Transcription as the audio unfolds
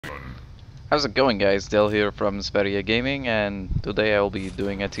How's it going, guys? Dale here from Speria Gaming, and today I will be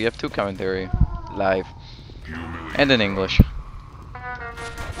doing a TF2 commentary live and in English.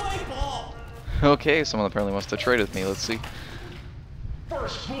 Okay, someone apparently wants to trade with me. Let's see.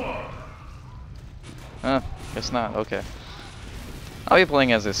 Guess not. Okay. I'll be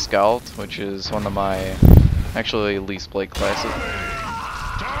playing as a scout, which is one of my actually least played classes.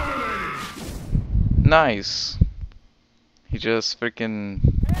 Nice. He just freaking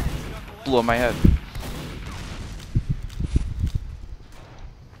blew up my head.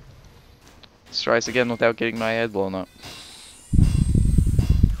 Let's try this again without getting my head blown up.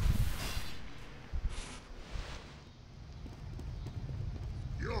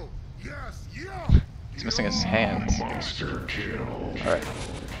 He's missing his hands. Alright.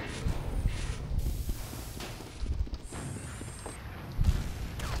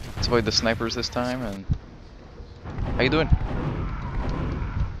 Let's avoid the snipers this time, and... How you doing?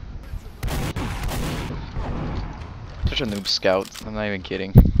 Such a noob scout, I'm not even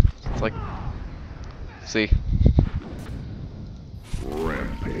kidding. It's like... See?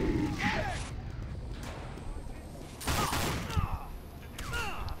 Rampage.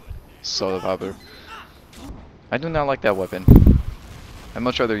 So popular. I do not like that weapon. I'd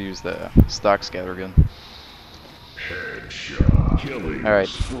much rather use the stock scatter gun. Headshot. Killing Alright.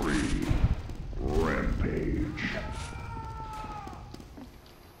 spree. Rampage.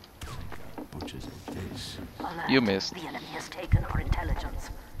 You missed. The enemy has taken our intelligence.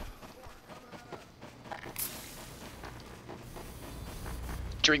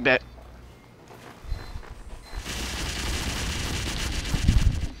 Drink that.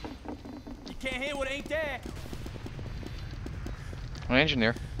 You can't hear what ain't there. I'm an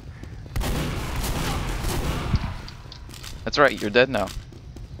engineer. That's right, you're dead now.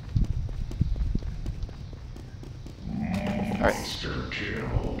 Alright.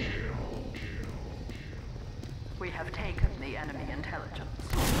 We have taken the enemy intelligence.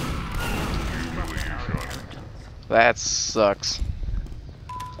 That sucks.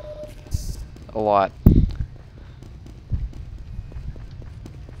 A lot.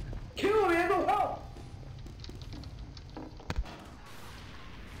 Kill him, no help.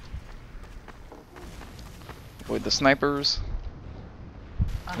 Avoid the snipers.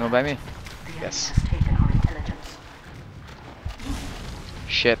 You know by me? Yes. Has taken our intelligence.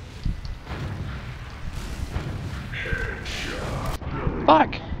 Shit.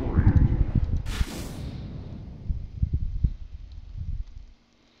 Fuck!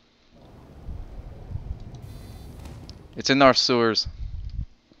 It's in our sewers.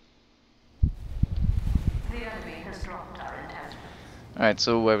 The enemy has dropped our intelligence. Alright,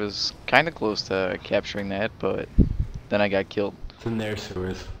 so I was kinda close to capturing that, but then I got killed. It's in their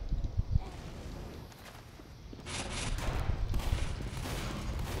sewers.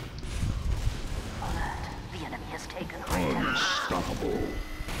 Alert. The enemy has taken our intelligence. Unstoppable.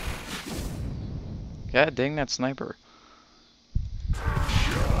 God dang that sniper.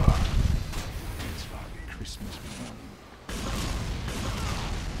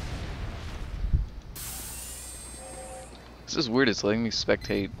 This is weird, it's letting me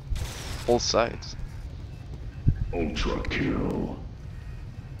spectate both sides. Ultra kill.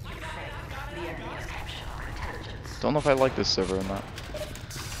 The enemy has captured our intelligence. Don't know if I like this server or not.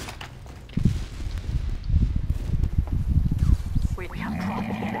 We have dropped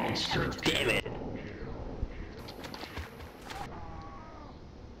the enemy intelligence. Damn it!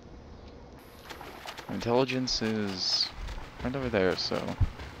 Intelligence is right over there, so...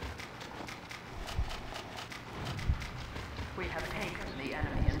 We have taken the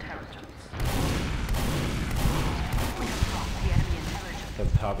enemy intelligence. We have dropped the enemy intelligence. At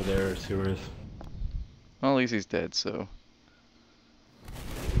the top of their sewers. Well, at least he's dead, so...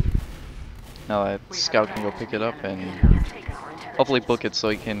 Now that scout can go pick it up and hopefully book it so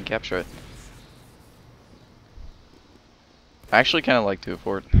he can capture it. I actually kind of like 2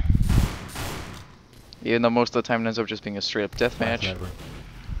 for it. Even though most of the time it ends up just being a straight up deathmatch. Never.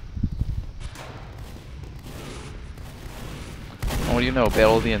 What do you know?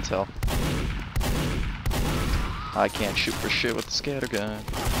 Battle of the Intel. I can't shoot for shit with the scatter gun.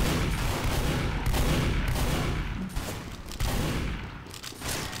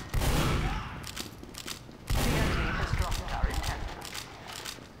 The enemy has dropped our intelligence.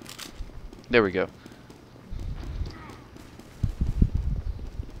 There we go.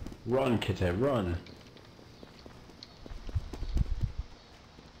 Run, Kite, run.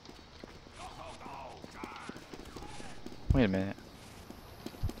 Wait a minute.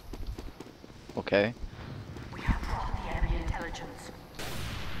 Okay. We have dropped the enemy intelligence.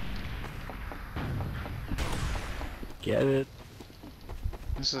 Get it?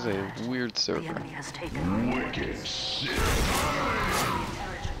 This is a weird The server. enemy has taken Wicked sick.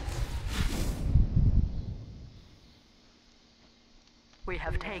 We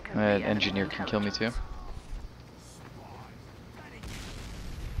have taken That the engineer enemy can kill me too. intelligence.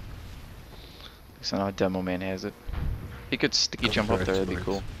 So now Demo Man has it. He could sticky Go jump for up there, it, that'd be Swords.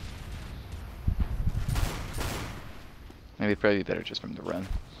 cool. Maybe it'd probably be better just for him to run.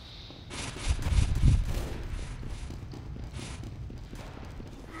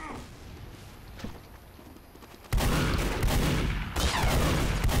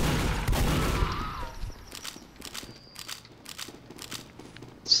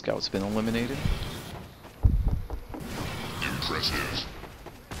 Scout's been eliminated. Impressive.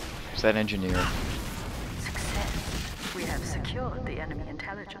 Who's that engineer? Success. We have secured the enemy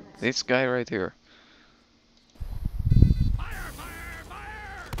intelligence. This guy right here.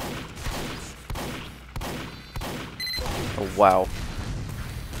 Oh wow.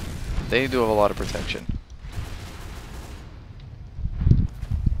 They do have a lot of protection.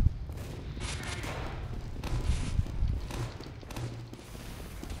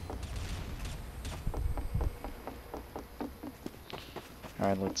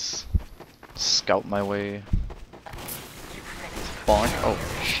 Alright, let's scout my way. Bonk. Oh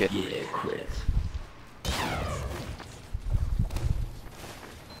shit. Yeah, quit.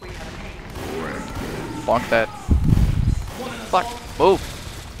 We have taken Bonk that. Fuck. Move.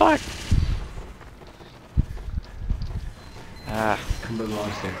 Fuck. Ah. Come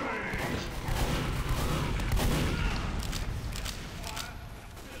along, sir.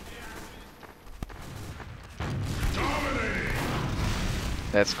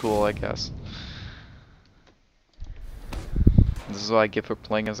 That's cool, I guess. This is what I get for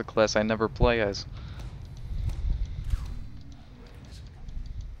playing as a class I never play as.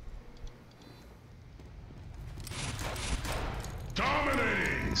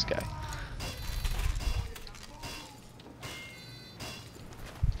 Dominating. This guy.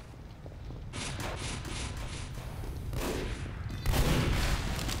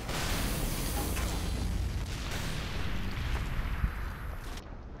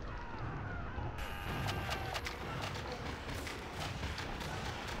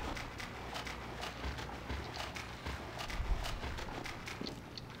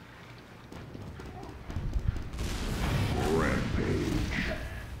 Rampage.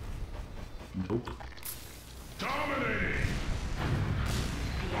 Nope. Dominating.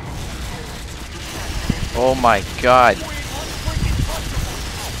 Oh my god.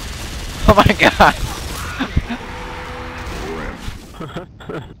 Oh my god.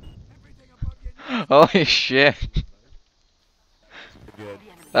 Holy shit. Good.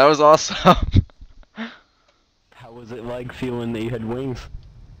 That was awesome. How was it like feeling that you had wings?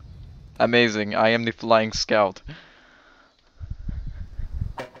 Amazing. I am the flying scout.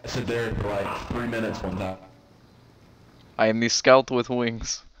 I sit there for like 3 minutes one time. I am the scout with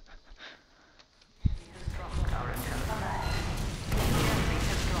wings. dropped our intelligence. The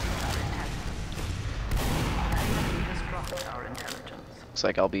enemy has dropped our intelligence. Looks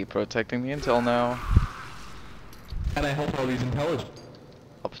like I'll be protecting the intel now. And I help all these intelligence.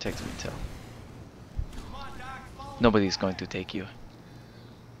 I'll protect the intel. Nobody's going to take you.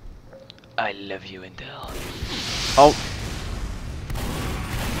 I love you, intel. Oh!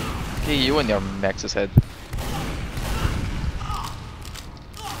 Okay, you and your Max's head.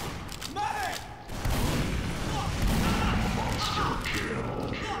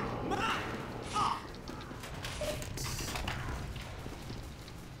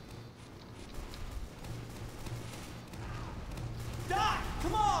 Doc,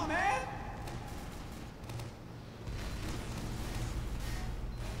 come on, man!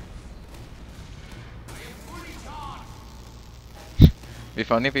 Be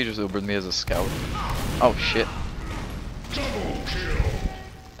funny if he just Ubered me as a scout. Oh shit. Double kill.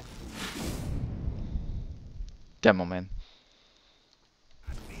 Demo man.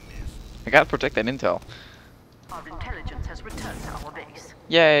 I gotta protect that intel. Our intelligence has returned to our base.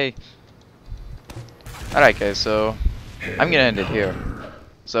 Yay! Alright guys, so I'm gonna end it here.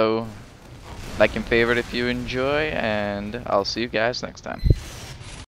 So like and favorite if you enjoy, and I'll see you guys next time.